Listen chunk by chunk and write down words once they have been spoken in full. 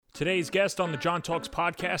Today's guest on the John Talks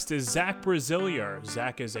podcast is Zach Brazilier.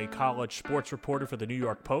 Zach is a college sports reporter for the New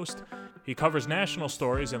York Post. He covers national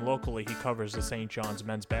stories, and locally he covers the St. John's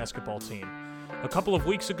men's basketball team. A couple of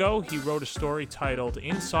weeks ago, he wrote a story titled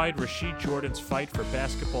Inside Rasheed Jordan's Fight for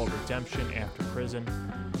Basketball Redemption After Prison,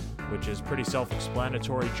 which is pretty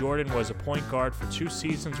self-explanatory. Jordan was a point guard for 2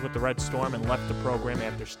 seasons with the Red Storm and left the program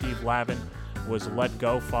after Steve Lavin was let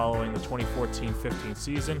go following the 2014-15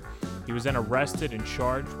 season. He was then arrested and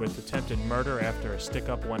charged with attempted murder after a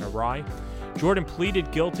stick-up went awry. Jordan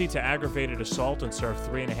pleaded guilty to aggravated assault and served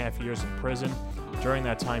 3.5 years in prison. During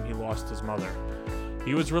that time, he lost his mother.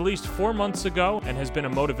 He was released 4 months ago and has been a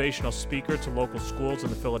motivational speaker to local schools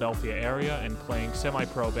in the Philadelphia area and playing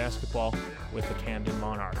semi-pro basketball with the Camden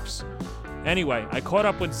Monarchs. Anyway, I caught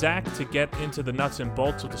up with Zach to get into the nuts and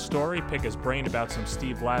bolts of the story, pick his brain about some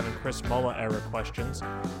Steve Lavin, Chris Mulla era questions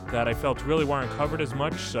that I felt really weren't covered as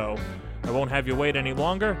much, so I won't have you wait any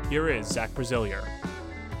longer. Here is Zach Brazilier.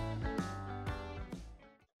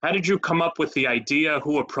 How did you come up with the idea?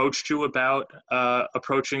 Who approached you about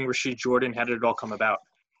approaching Rasheed Jordan? How did it all come about?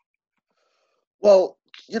 Well,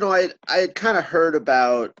 I had kind of heard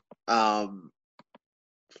about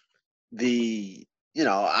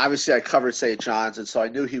obviously I covered St. John's, and so I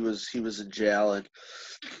knew he was in jail, and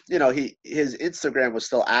his Instagram was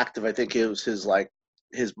still active. I think it was his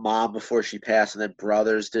mom before she passed, and then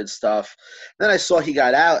brothers did stuff. Then I saw he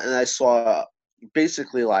got out, and I saw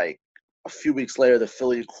basically like a few weeks later, the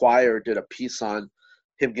Philly Inquirer did a piece on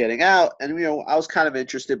him getting out, and I was kind of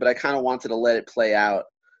interested, but I kind of wanted to let it play out.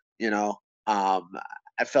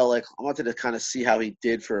 I felt like I wanted to kind of see how he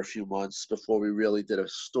did for a few months before we really did a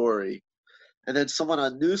story. And then someone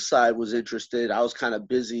on news side was interested. I was kind of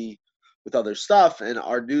busy with other stuff, and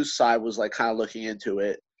our news side was like kind of looking into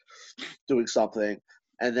it, doing something.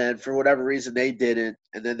 And then for whatever reason, they didn't.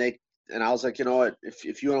 And I was like, you know what?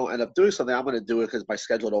 If you don't end up doing something, I'm going to do it because my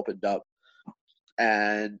schedule had opened up.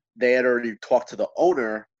 And they had already talked to the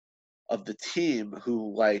owner of the team,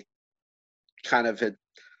 who kind of had,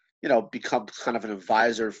 become kind of an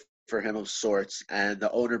advisor for him of sorts. And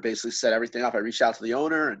the owner basically set everything up. I reached out to the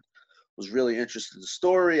owner and was really interested in the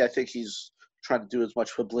story. I think he's trying to do as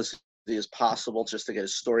much publicity as possible just to get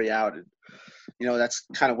his story out. And, that's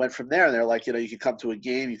kind of went from there. And they're like, you could come to a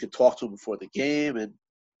game, you could talk to him before the game. And,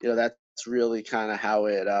 that's really kind of how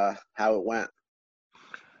it went.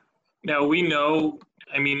 Now, we know,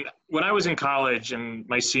 when I was in college and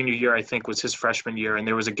my senior year, I think was his freshman year, and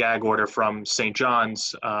there was a gag order from St.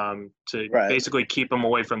 John's to basically keep him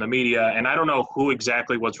away from the media. And I don't know who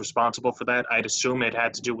exactly was responsible for that. I'd assume it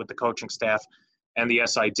had to do with the coaching staff and the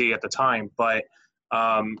SID at the time. But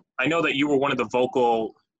I know that you were one of the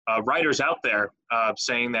vocal writers out there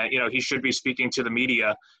saying that, he should be speaking to the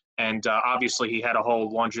media. And obviously he had a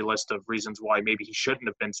whole laundry list of reasons why maybe he shouldn't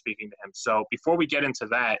have been speaking to him. So before we get into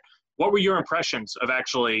that, what were your impressions of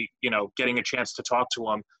actually, getting a chance to talk to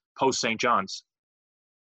him post St. John's?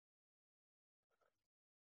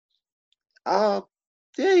 Yeah,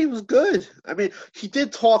 he was good. He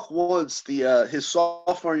did talk once his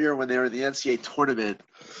sophomore year when they were in the NCAA tournament.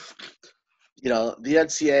 The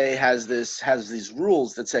NCAA has these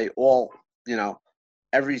rules that say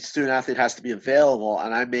every student athlete has to be available,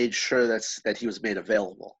 and I made sure that he was made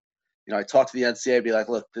available. I talked to the NCAA, be like,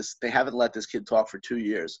 look, they haven't let this kid talk for 2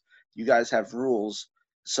 years. You guys have rules.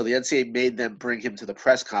 So the NCAA made them bring him to the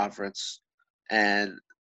press conference and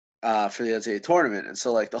for the NCAA tournament. And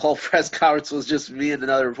so the whole press conference was just me and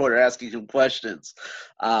another reporter asking him questions,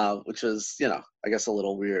 which was, I guess a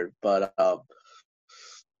little weird. But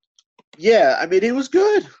yeah, he was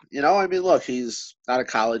good. Look, he's not a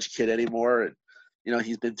college kid anymore. And,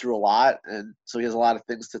 he's been through a lot. And so he has a lot of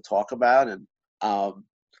things to talk about. And,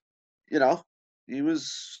 he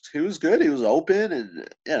was good. He was open, and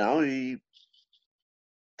there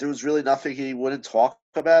was really nothing he wouldn't talk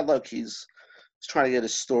about. Look, he's trying to get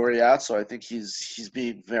his story out, so I think he's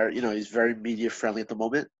being very he's very media friendly at the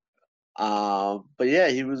moment. But yeah,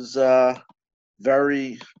 he was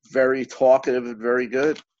very, very talkative and very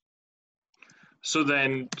good. So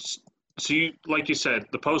you, like you said,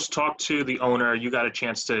 the Post talked to the owner. You got a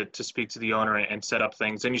chance to speak to the owner and set up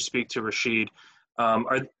things. Then you speak to Rasheed.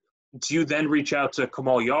 Do you then reach out to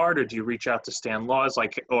Kamal Yard, or do you reach out to Stan Laws?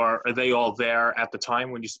 Or are they all there at the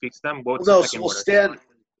time when you speak to them? What's the second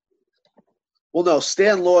order?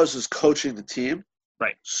 Stan Laws is coaching the team.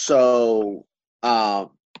 Right. So, when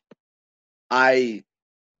I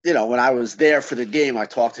was there for the game, I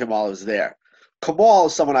talked to him while I was there. Kamal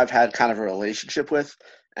is someone I've had kind of a relationship with,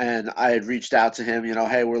 and I had reached out to him,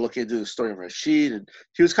 hey, we're looking to do the story of Rasheed, and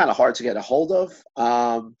he was kind of hard to get a hold of.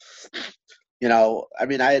 I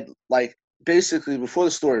had basically before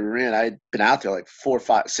the story ran, I had been out there like 4,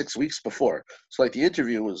 5, 6 weeks before. So like the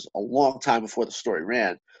interview was a long time before the story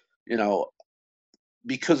ran. You know,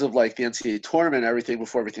 because of like the NCAA tournament and everything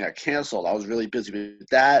before everything got canceled, I was really busy with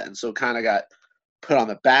that, and so kind of got put on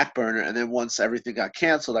the back burner. And then once everything got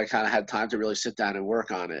canceled, I kind of had time to really sit down and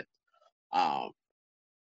work on it. Um,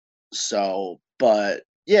 but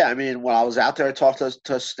yeah, I mean, when I was out there, I talked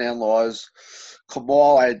to Stan Laws,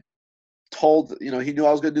 Kamal. I told, he knew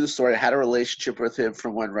I was going to do the story. I had a relationship with him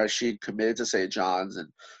from when Rashid committed to St. John's, and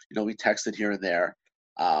we texted here and there.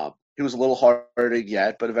 He was a little harder to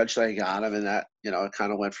get, but eventually I got him, and that it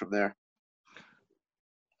kind of went from there.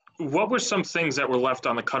 What were some things that were left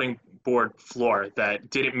on the cutting board floor that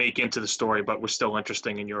didn't make into the story but were still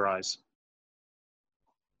interesting in your eyes?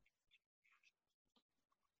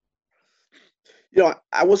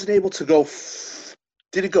 I wasn't able to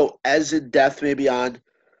didn't go as in depth maybe on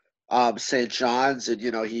St. John's, and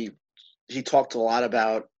he talked a lot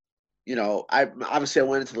about, I obviously I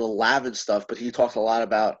went into the Lavin stuff, but he talked a lot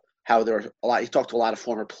about how there were a lot. He talked to a lot of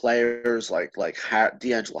former players like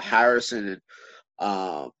D'Angelo Harrison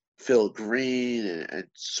and Phil Green and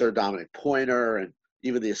Sir Dominic Pointer and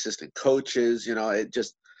even the assistant coaches. It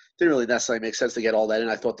just didn't really necessarily make sense to get all that in.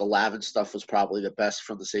 I thought the Lavin stuff was probably the best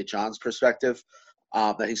from the St. John's perspective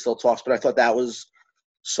that he still talks, but I thought that was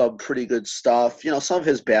some pretty good stuff. Some of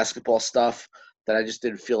his basketball stuff that I just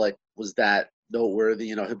didn't feel like was that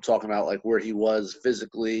noteworthy. Him talking about like where he was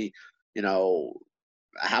physically,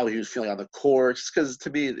 how he was feeling on the court. Just because to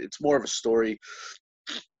me, it's more of a story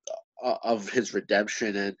of his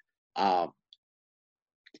redemption and,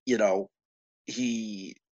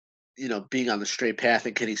 he, being on the straight path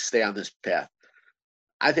and can he stay on this path?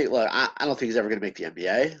 I think. Look, I don't think he's ever going to make the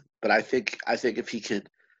NBA, but I think if he can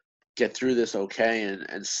get through this okay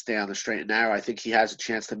and stay on the straight and narrow, I think he has a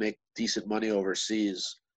chance to make decent money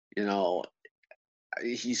overseas.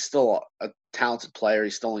 He's still a talented player.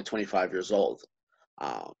 He's still only 25 years old.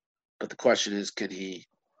 But the question is, can he,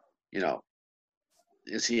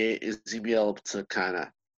 is he be able to kind of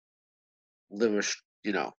live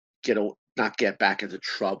not get back into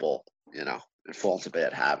trouble, and fall into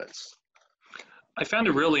bad habits. I found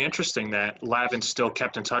it really interesting that Lavin still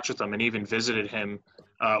kept in touch with him and even visited him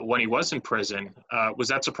when he was in prison. Was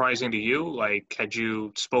that surprising to you? Like, had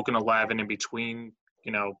you spoken to Lavin in between,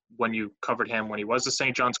 when you covered him when he was the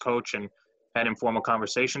St. John's coach and had informal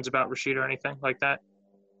conversations about Rashid or anything like that?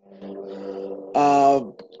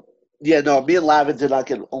 Yeah, no, me and Lavin did not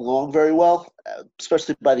get along very well,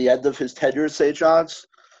 especially by the end of his tenure at St. John's.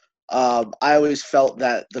 I always felt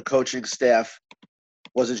that the coaching staff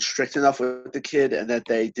wasn't strict enough with the kid and that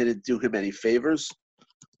they didn't do him any favors.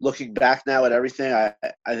 Looking back now at everything, I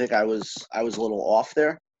think I was a little off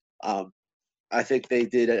there. I think they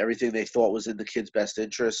did everything they thought was in the kid's best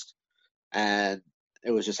interest, and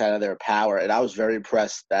it was just out of their power. And I was very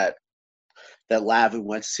impressed that Lavin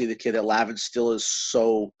went to see the kid. That Lavin still is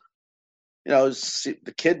so,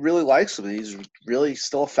 the kid really likes him. And he's really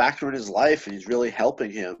still a factor in his life, and he's really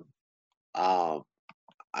helping him.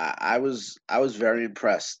 I was very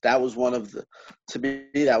impressed. That was to me,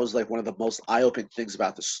 that was like one of the most eye-opening things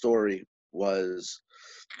about the story was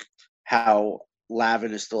how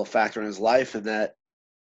Lavin is still a factor in his life, and that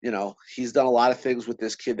he's done a lot of things with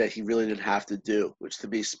this kid that he really didn't have to do, which to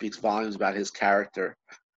me speaks volumes about his character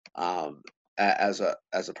as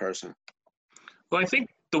a person. Well, I think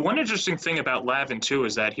the one interesting thing about Lavin too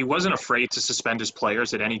is that he wasn't afraid to suspend his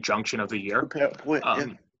players at any junction of the year.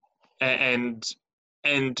 And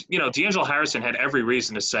D'Angelo Harrison had every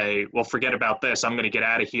reason to say, well, forget about this. I'm going to get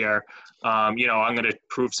out of here. I'm going to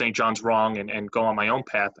prove St. John's wrong and go on my own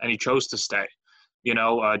path. And he chose to stay.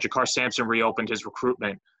 Jakar Sampson reopened his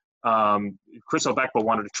recruitment. Chris Obekba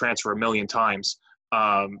wanted to transfer a million times.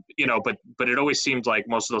 But it always seemed like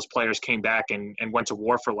most of those players came back and went to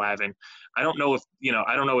war for Lavin. I don't know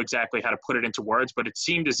exactly how to put it into words, but it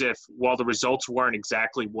seemed as if while the results weren't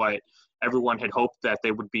exactly what everyone had hoped that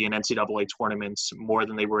they would be in NCAA tournaments more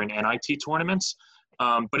than they were in NIT tournaments.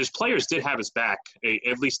 But his players did have his back.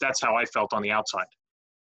 At least that's how I felt on the outside.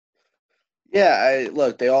 Yeah,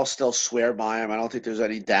 look, they all still swear by him. I don't think there's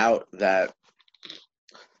any doubt that,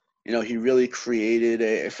 he really created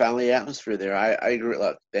a family atmosphere there. I agree.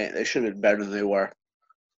 Look, they should have been better than they were.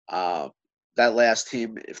 That last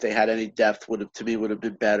team, if they had any depth, would have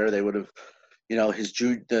been better. They would have,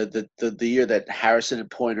 the year that Harrison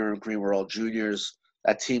and Pointer and Green were all juniors,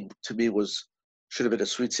 that team to me should have been a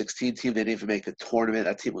Sweet 16 team. They didn't even make the tournament.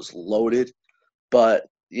 That team was loaded. But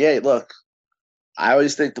yeah, look, I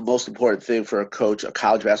always think the most important thing for a college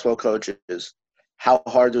basketball coach, is how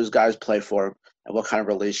hard those guys play for him and what kind of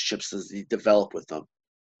relationships does he develop with them.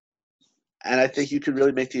 And I think you could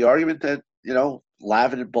really make the argument that,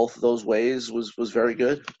 Lavin in both of those ways was very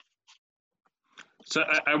good. So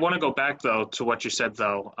I want to go back though to what you said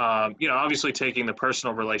though. Obviously taking the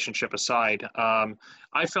personal relationship aside,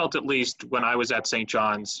 I felt at least when I was at St.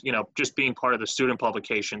 John's, just being part of the student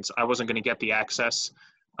publications, I wasn't going to get the access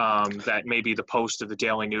that maybe the Post or the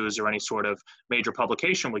Daily News or any sort of major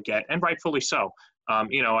publication would get, and rightfully so. I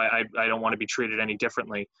don't want to be treated any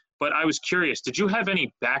differently. But I was curious, did you have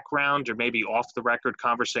any background or maybe off the record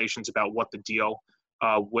conversations about what the deal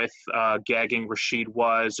with gagging Rashid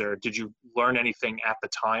was, or did you learn anything at the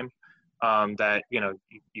time that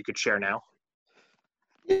you could share now?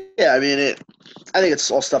 Yeah, I mean, I think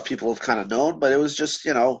it's all stuff people have kind of known, but it was just,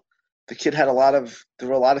 the kid had there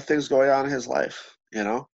were a lot of things going on in his life,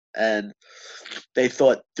 and they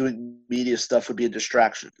thought doing media stuff would be a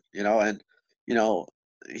distraction, and,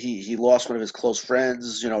 he lost one of his close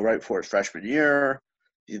friends, right before his freshman year.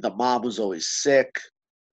 The mom was always sick.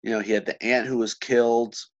 He had the aunt who was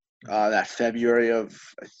killed that February of,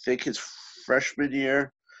 I think, his freshman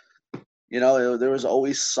year. There was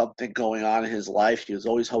always something going on in his life. He was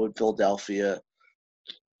always home in Philadelphia.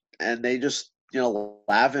 And they just,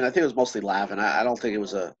 Lavin, I think it was mostly Lavin. I don't think it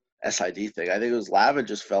was a SID thing. I think it was Lavin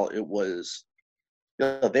just felt it was,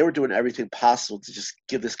 they were doing everything possible to just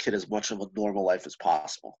give this kid as much of a normal life as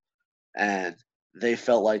possible. And they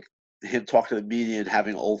felt like him talking to the media and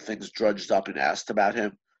having old things drudged up and asked about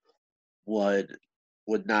him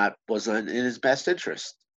wasn't in his best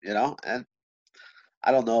interest, and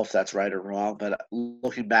I don't know if that's right or wrong, but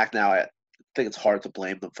looking back now, I think it's hard to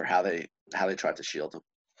blame them for how they tried to shield him.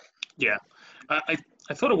 Yeah, I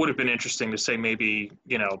thought it would have been interesting to say maybe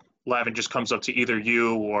Lavin just comes up to either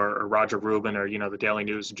you or Roger Rubin or the Daily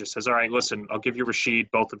News and just says, all right, listen, I'll give you Rashid,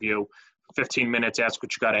 both of you, 15 minutes, ask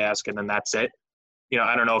what you got to ask, and then that's it.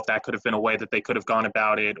 I don't know if that could have been a way that they could have gone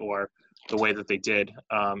about it or the way that they did.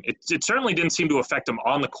 It certainly didn't seem to affect him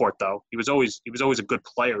on the court, though. He was always a good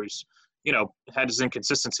player. He's had his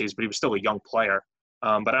inconsistencies, but he was still a young player.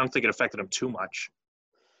 But I don't think it affected him too much.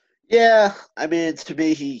 Yeah, I mean, to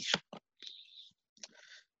me,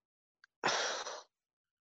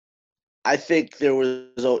 I think there was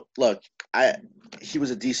he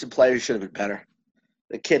was a decent player. He should have been better.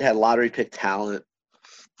 The kid had lottery pick talent,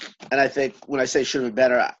 and I think when I say should have been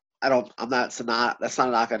better, that's not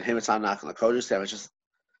a knock on him. It's not a knock on the coaching staff. It's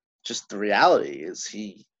just the reality is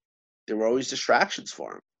there were always distractions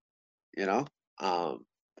for him.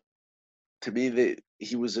 To me,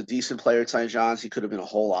 he was a decent player at St. John's. He could have been a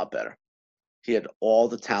whole lot better. He had all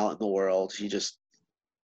the talent in the world. I'm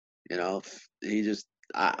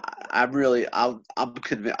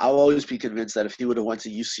convinced. I'll always be convinced that if he would have went to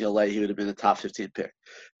UCLA, he would have been a top 15 pick.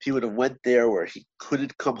 If he would have went there where he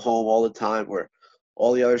couldn't come home all the time, where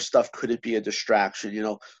all the other stuff couldn't be a distraction,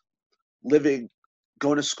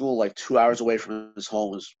 going to school like 2 hours away from his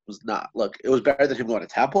home was not. Look, it was better than him going to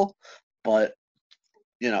Temple, but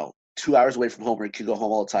 2 hours away from home where he could go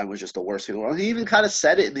home all the time was just the worst thing in the world. He even kind of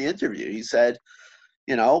said it in the interview. He said,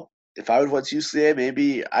 if I would have went to UCLA,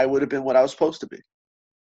 maybe I would have been what I was supposed to be.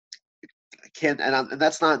 I can't, and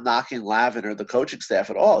that's not knocking Lavin or the coaching staff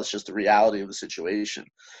at all. It's just the reality of the situation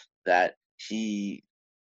that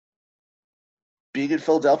being in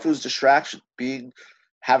Philadelphia was a distraction.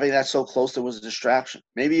 Having that so close to was a distraction.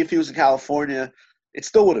 Maybe if he was in California, it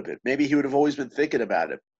still would have been. Maybe he would have always been thinking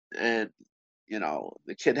about it. And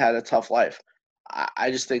the kid had a tough life.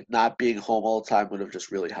 I just think not being home all the time would have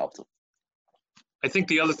just really helped him. I think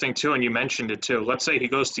the other thing, too, and you mentioned it, too, let's say he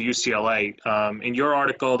goes to UCLA. In your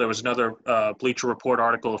article, there was another Bleacher Report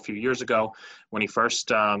article a few years ago when he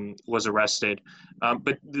first was arrested.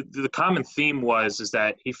 But the common theme is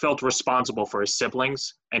that he felt responsible for his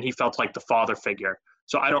siblings, and he felt like the father figure.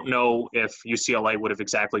 So I don't know if UCLA would have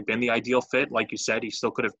exactly been the ideal fit. Like you said, he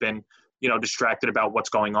still could have been, distracted about what's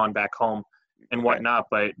going on back home and whatnot.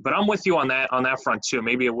 But I'm with you on that front too.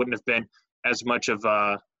 Maybe it wouldn't have been as much of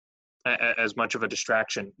a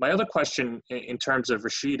distraction. My other question in terms of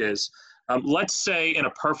Rashid is, let's say in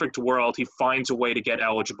a perfect world he finds a way to get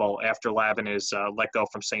eligible after Lavin is let go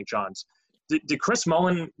from St. John's. Did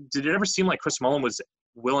it ever seem like Chris Mullin was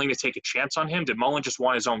willing to take a chance on him? Did Mullin just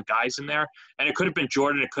want his own guys in there? And it could have been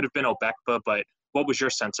Jordan, it could have been Obekba, but what was your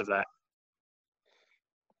sense of that?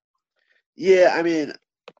 Yeah, I mean,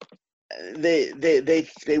 they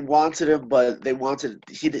wanted him, but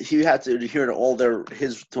he had to adhere to all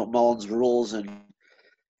Mullin's rules, and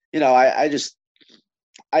I just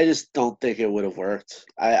don't think it would have worked.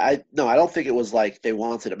 I don't think it was like they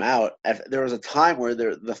wanted him out. There was a time where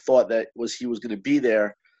the thought that was he was going to be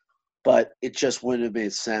there, but it just wouldn't have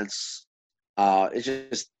made sense.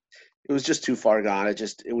 It it was just too far gone.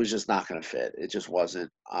 It was just not going to fit. It just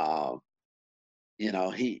wasn't. You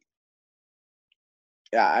know,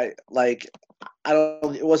 yeah, I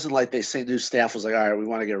don't. It wasn't like they say new staff was like, all right, we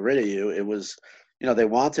want to get rid of you. It was, you know, they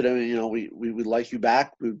wanted him. You know, we would like you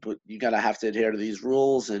back, but you gotta have to adhere to these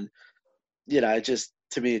rules, and you know, it just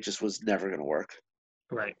to me, it just was never going to work.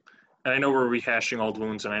 Right. And I know we're rehashing old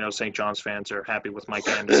wounds, and I know St. John's fans are happy with Mike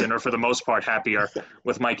Anderson, or for the most part, happier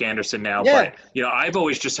with Mike Anderson now. Yeah, But, you know, I've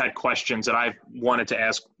always just had questions that I've wanted to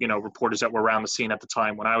ask, you know, reporters that were around the scene at the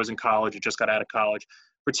time when I was in college or just got out of college, of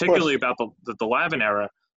course, particularly about the Lavin era.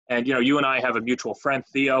 And, you know, you and I have a mutual friend,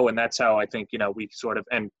 Theo, and that's how I think, you know, we sort of,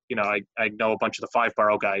 and, you know, I know a bunch of the Five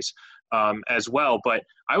Borough guys as well. But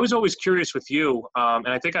I was always curious with you, and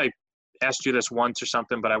I think I asked you this once or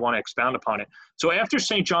something, but I want to expound upon it. So after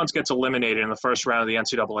St. John's gets eliminated in the first round of the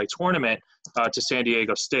NCAA tournament to San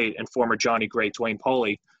Diego State and former Johnny Great Dwayne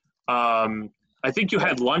Poley, I think you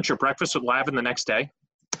had lunch or breakfast with Lavin the next day.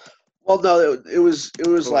 well, no, it was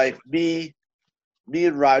like me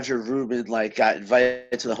and Roger Rubin like got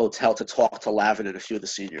invited to the hotel to talk to Lavin and a few of the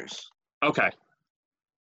seniors. Okay.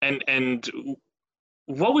 And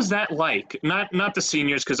what was that like? Not the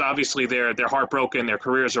seniors, because obviously they're heartbroken, their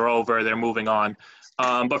careers are over, they're moving on.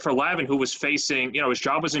 But for Lavin, who was facing, you know, his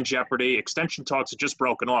job was in jeopardy, extension talks had just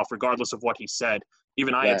broken off, regardless of what he said.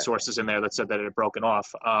 Even I had sources in there that said that it had broken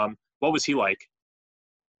off. What was he like?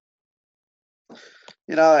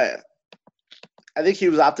 You know, I think he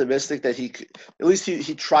was optimistic that he could, at least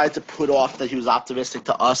he tried to put off that he was optimistic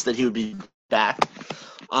to us that he would be back.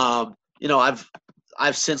 You know,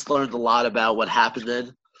 I've since learned a lot about what happened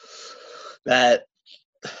then. That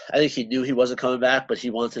I think he knew he wasn't coming back, but he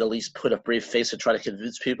wanted to at least put a brave face and try to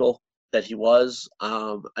convince people that he was.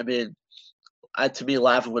 I mean, to me,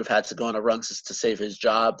 Lavin would have had to go on a run to save his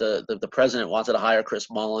job. The president wanted to hire Chris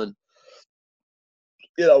Mullin.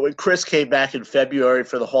 You know, when Chris came back in February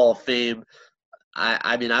for the Hall of Fame,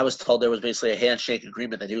 I mean, I was told there was basically a handshake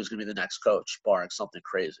agreement that he was going to be the next coach, barring something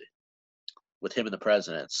crazy with him and the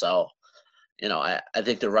president. So, you know, I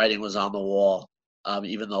think the writing was on the wall,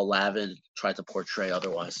 even though Lavin tried to portray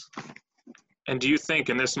otherwise. And do you think,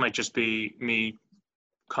 and this might just be me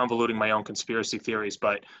convoluting my own conspiracy theories,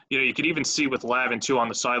 but, you know, you could even see with Lavin, too, on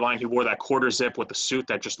the sideline, he wore that quarter zip with the suit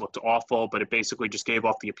that just looked awful, but it basically just gave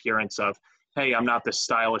off the appearance of, hey, I'm not this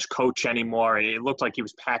stylish coach anymore. It looked like he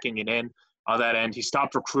was packing it in on that end. He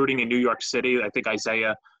stopped recruiting in New York City. I think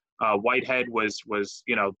Isaiah Whitehead was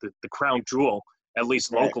you know, the crown jewel, at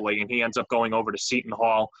least locally, and he ends up going over to Seton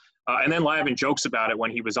Hall. And then Lavin jokes about it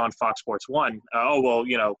when he was on Fox Sports 1. Oh, well,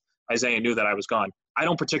 you know, Isaiah knew that I was gone. I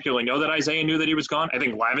don't particularly know that Isaiah knew that he was gone. I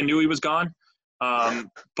think Lavin knew he was gone.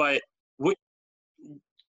 But what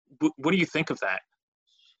do you think of that?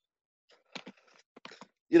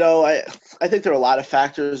 You know, I think there are a lot of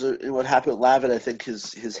factors in what happened with Lavin. I think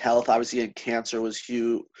his health, obviously, and cancer was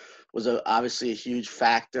huge, obviously a huge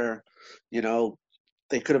factor. You know,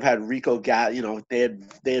 they could have had Rico you know, they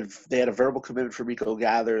had a verbal commitment for Rico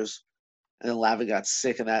Gathers, and then Lavin got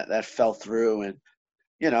sick, and that fell through. And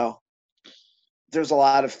you know, there's a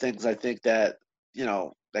lot of things I think that you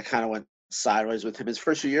know that kind of went sideways with him. His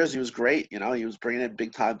first few years, he was great. You know, he was bringing in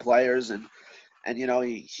big time players, and you know,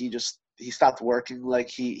 he stopped working like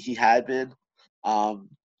he had been. You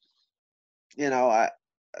know,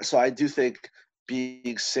 so I do think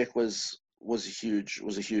being sick was a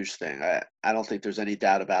huge thing. I don't think there's any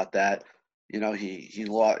doubt about that. You know, he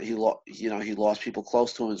lost people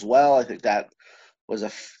close to him as well. I think that was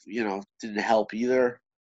you know, didn't help either.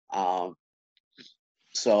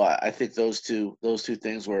 So I think those two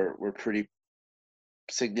things were pretty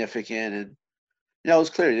significant. And you know, it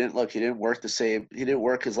was clear he didn't work the same. He didn't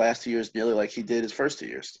work his last 2 years nearly like he did his first 2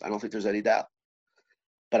 years. I don't think there's any doubt.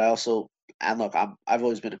 But I also, and look, I've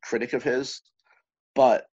always been a critic of his,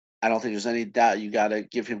 but I don't think there's any doubt you got to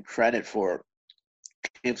give him credit for.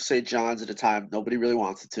 Came to St. John's at a time nobody really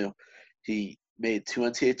wanted to. He made 2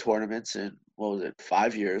 NCAA tournaments in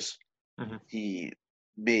 5 years. Mm-hmm. He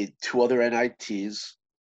made 2 other NITs.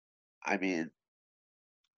 I mean,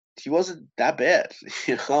 he wasn't that bad.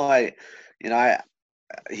 He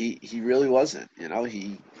really wasn't. You know,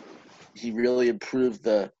 he really improved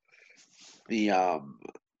the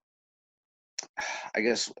I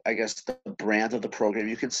guess the brand of the program,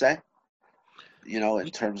 you could say. You know, in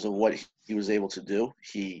terms of what he was able to do,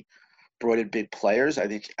 he brought in big players. I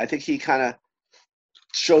think he kind of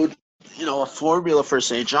showed, you know, a formula for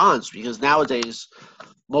St. John's, because nowadays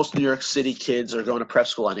most New York City kids are going to prep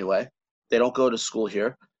school anyway. They don't go to school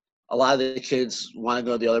here. A lot of the kids want to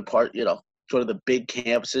go to the other part, you know, go to the big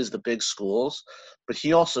campuses, the big schools. But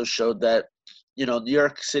he also showed that, New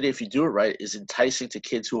York City, if you do it right, is enticing to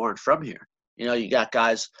kids who aren't from here. You got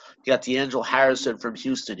guys, you got D'Angelo Harrison from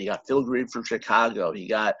Houston, you got Phil Green from Chicago, you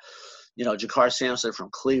got, Jakar Sampson from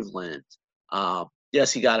Cleveland.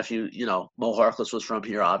 Yes, he got a few, Mo Harkless was from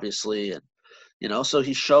here, obviously. And, so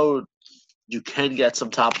he showed you can get some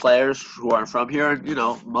top players who aren't from here.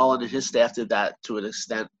 And, Mullen and his staff did that to an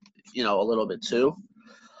extent, a little bit too.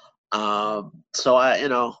 So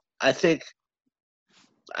I think,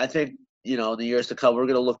 in the years to come, we're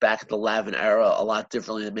going to look back at the Lavin era a lot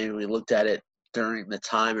differently than maybe we looked at it during the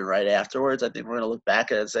time and right afterwards. I think we're going to look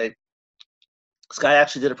back at it and say, this guy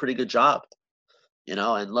actually did a pretty good job,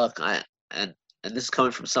 and look, and this is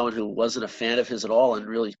coming from someone who wasn't a fan of his at all and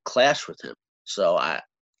really clashed with him. So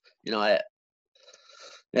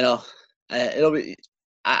it'll be.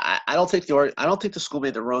 I don't think the school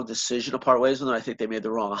made the wrong decision to part ways with him. I think they made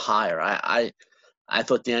the wrong hire. I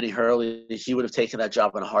thought Danny Hurley, he would have taken that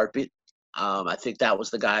job in a heartbeat. I think that was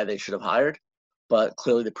the guy they should have hired, but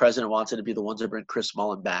clearly the president wanted to be the ones to bring Chris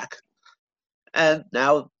Mullen back. And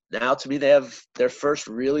now to me, they have their first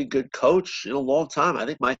really good coach in a long time. I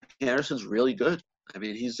think Mike Anderson's really good. I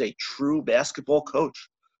mean, he's a true basketball coach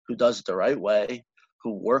who does it the right way,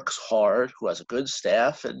 who works hard, who has a good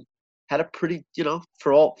staff, and had a pretty,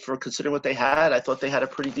 for considering what they had, I thought they had a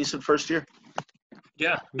pretty decent first year.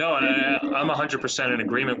 Yeah, no, and I'm 100% in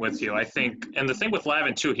agreement with you. I think, and the thing with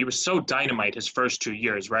Lavin too, he was so dynamite his first 2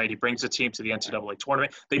 years, right? He brings the team to the NCAA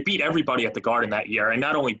tournament. They beat everybody at the Garden that year, and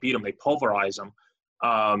not only beat them, they pulverize them,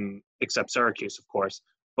 except Syracuse, of course.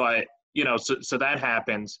 But so that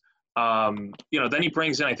happens. Then he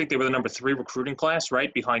brings in, I think they were the number 3 recruiting class,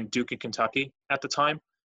 right, behind Duke and Kentucky at the time.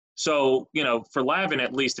 So, for Lavin,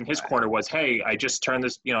 at least in his corner was, hey, I just turned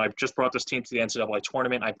this, I've just brought this team to the NCAA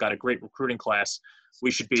tournament. I've got a great recruiting class.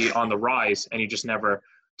 We should be on the rise. And he just never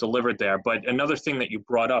delivered there. But another thing that you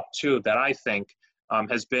brought up, too, that I think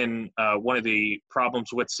has been one of the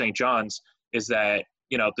problems with St. John's is that,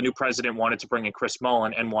 the new president wanted to bring in Chris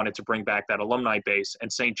Mullen and wanted to bring back that alumni base.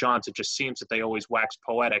 And St. John's, it just seems that they always wax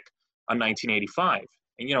poetic on 1985.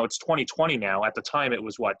 And, it's 2020 now. At the time, it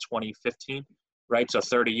was, 2015? Right, so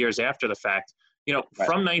 30 years after the fact. Right.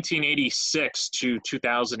 From 1986 to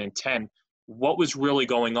 2010, what was really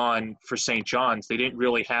going on for St. John's? They didn't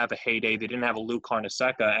really have a heyday. They didn't have a Lou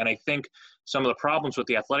Carnesecca. And I think some of the problems with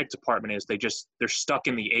the athletic department is they're stuck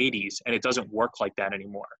in the 80s, and it doesn't work like that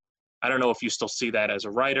anymore. I don't know if you still see that as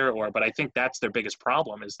a writer, but I think that's their biggest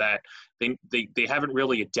problem is that they haven't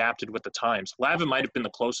really adapted with the times. Lavin might have been the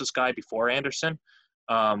closest guy before Anderson,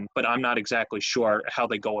 but I'm not exactly sure how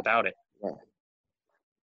they go about it. Right.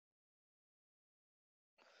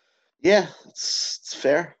 Yeah, it's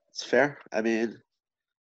fair. It's fair. I mean,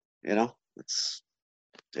 it's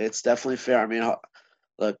definitely fair. I mean,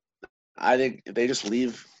 look, I think if they just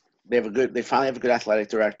leave, they finally have a good athletic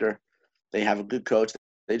director. They have a good coach.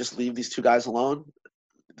 They just leave these 2 guys alone.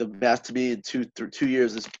 The best to me in 2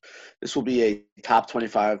 years, this will be a top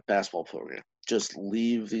 25 basketball program. Just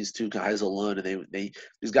leave these 2 guys alone, and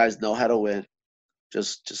these guys know how to win.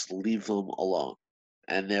 Just leave them alone,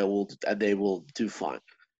 and they will do fine.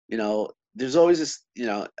 There's always this,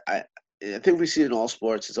 I think we see it in all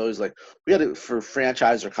sports. It's always like, we got to, for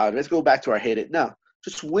franchise or college, let's go back to our heyday. No,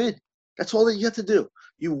 just win. That's all that you have to do.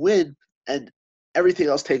 You win, and everything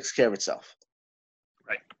else takes care of itself.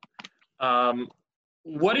 Right.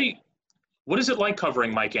 What is it like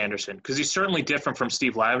covering Mike Anderson? Because he's certainly different from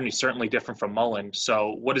Steve Lavin. He's certainly different from Mullen.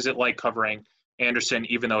 So what is it like covering Anderson,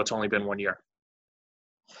 even though it's only been 1 year?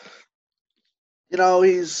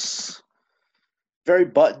 He's very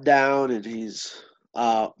buttoned down, and he's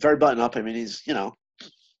very buttoned up. I mean, his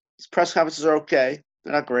press conferences are okay.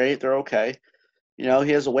 They're not great. They're okay. He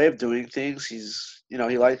has a way of doing things.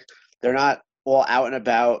 They're not all out and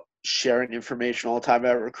about sharing information all the time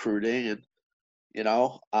about recruiting. And,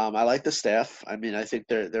 I like the staff. I mean, I think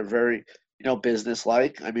they're very,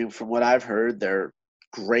 business-like. I mean, from what I've heard, they're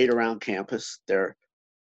great around campus. They're,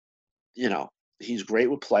 he's great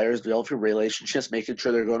with players, developing relationships, making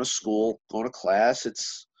sure they're going to school, going to class.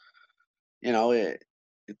 It's, they're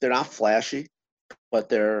not flashy, but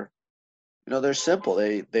they're simple.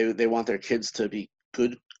 They want their kids to be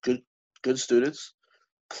good students,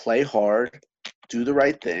 play hard, do the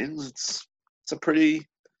right things. It's a pretty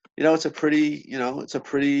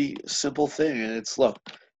simple thing. And it's, look,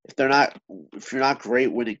 if you're not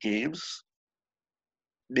great winning games,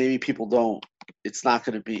 maybe people don't. It's not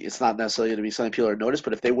necessarily going to be something people are noticed,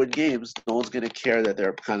 but if they win games, no one's going to care that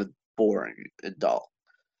they're kind of boring and dull.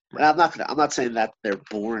 And I'm not saying that they're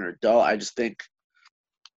boring or dull. I just think,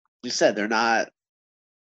 you said, they're not,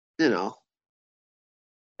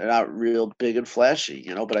 They're not real big and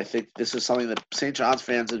flashy, but I think this is something that St. John's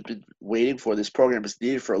fans have been waiting for. This program has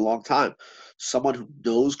needed for a long time. Someone who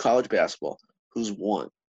knows college basketball, who's won,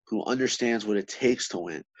 who understands what it takes to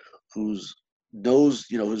win, who's knows,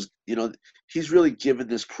 he's really given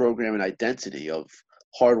this program an identity of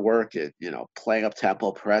hard work and, playing up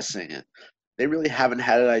tempo, pressing, and they really haven't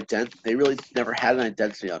had an identity. They really never had an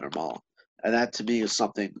identity under Mullen, and that to me is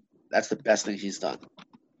something. That's the best thing he's done.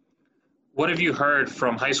 What have you heard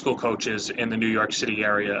from high school coaches in the New York City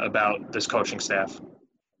area about this coaching staff?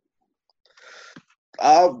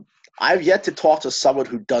 I've yet to talk to someone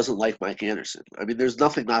who doesn't like Mike Anderson. I mean, there's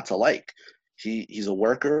nothing not to like. He's a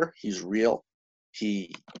worker. He's real.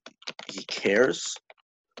 He cares.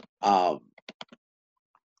 I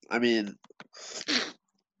mean,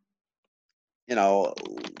 we're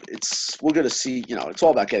going to see, it's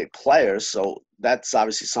all about getting players. So that's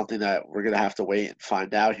obviously something that we're going to have to wait and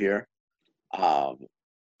find out here. But,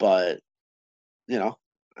 I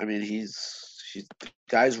mean, the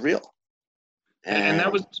guy's real. And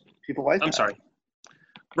that was people like. I'm sorry.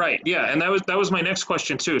 Right. Yeah. And that was my next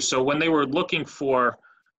question too. So when they were looking for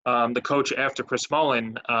the coach after Chris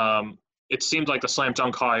Mullen, it seemed like the slam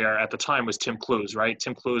dunk hire at the time was Tim Clues, right?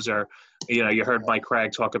 Tim Clues, you heard Mike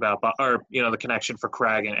Cragg talk about, the connection for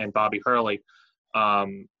Cragg and Bobby Hurley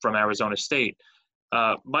from Arizona State.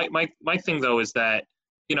 My thing though is that,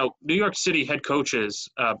 New York City head coaches,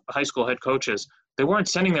 high school head coaches, they weren't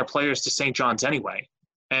sending their players to St. John's anyway.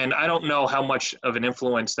 And I don't know how much of an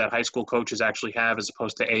influence that high school coaches actually have as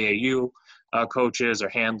opposed to AAU coaches or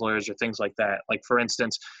handlers or things like that. Like, for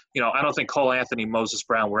instance, I don't think Cole Anthony, Moses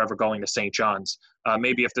Brown were ever going to St. John's.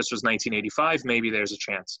 Maybe if this was 1985, maybe there's a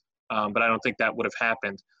chance. But I don't think that would have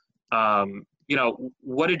happened. What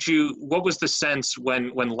was the sense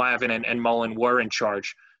when Lavin and Mullen were in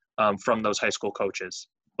charge from those high school coaches?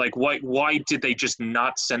 Like, why did they just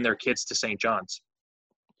not send their kids to St. John's?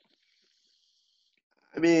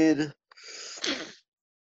 I mean,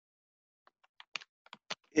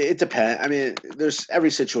 it depends. I mean,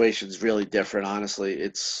 every situation is really different, honestly.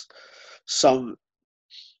 It's some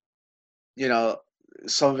of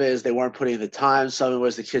it is they weren't putting in the time. Some of it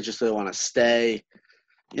was the kids just didn't want to stay.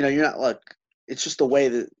 It's just the way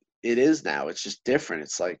that it is now. It's just different.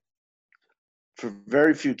 It's like, for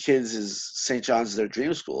very few kids is St. John's their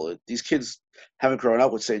dream school. These kids haven't grown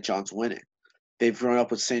up with St. John's winning. They've grown up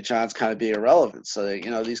with St. John's kind of being irrelevant. So,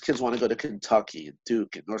 these kids want to go to Kentucky and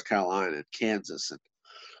Duke and North Carolina and Kansas and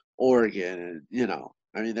Oregon.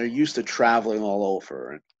 And, they're used to traveling all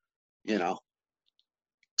over. And,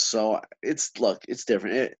 so it's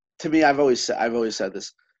different. To me, I've always said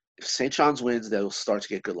this. If St. John's wins, they'll start to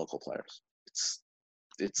get good local players.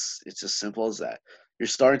 It's as simple as that. You're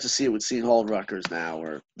starting to see it with Seton Hall and Rutgers now,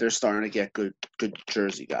 where they're starting to get good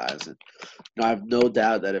Jersey guys. And I have no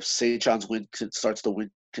doubt that if St. John's starts to win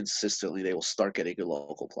consistently, they will start getting good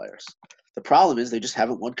local players. The problem is they just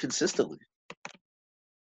haven't won consistently.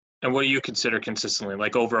 And what do you consider consistently?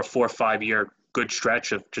 Like over a 4 or 5 year good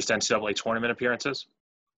stretch of just NCAA tournament appearances?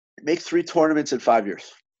 Make 3 tournaments in 5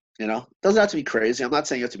 years. It doesn't have to be crazy. I'm not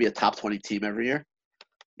saying you have to be a top 20 team every year.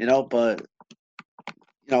 But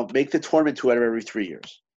make the tournament 2 out of every 3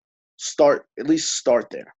 years. At least start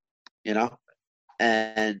there,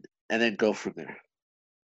 and then go from there.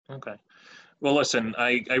 Okay. Well, listen,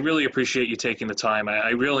 I really appreciate you taking the time.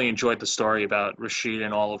 I really enjoyed the story about Rasheed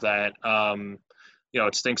and all of that.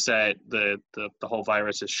 It stinks that the whole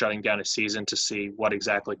virus is shutting down his season to see what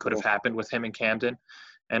exactly could have happened with him in Camden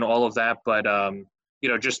and all of that. But,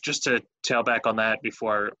 just to tail back on that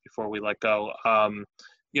before we let go,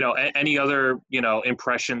 any other,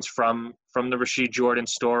 impressions from the Rasheed Jordan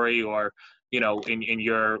story or, in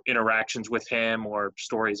your interactions with him or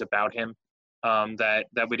stories about him that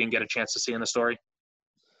we didn't get a chance to see in the story?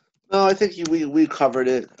 No, I think we covered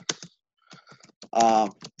it.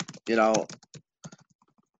 I'm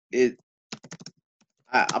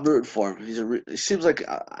rooting for him. He seems like,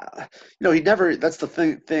 he never, that's the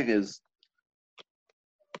thing is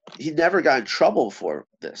he never got in trouble for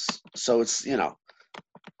this. So it's,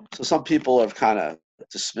 so some people have kind of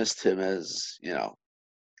dismissed him as,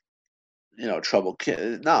 troubled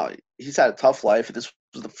kid. No, he's had a tough life, and this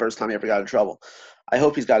was the first time he ever got in trouble. I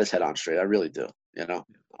hope he's got his head on straight. I really do.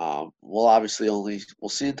 We'll obviously we'll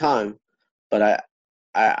see in time, but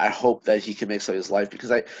I hope that he can make some of his life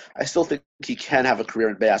because I still think he can have a career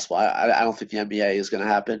in basketball. I don't think the NBA is going to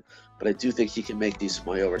happen, but I do think he can make decent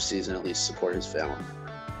money overseas and at least support his family.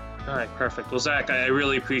 All right, perfect. Well, Zach, I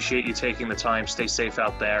really appreciate you taking the time. Stay safe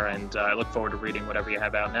out there, and I look forward to reading whatever you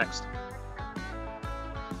have out next.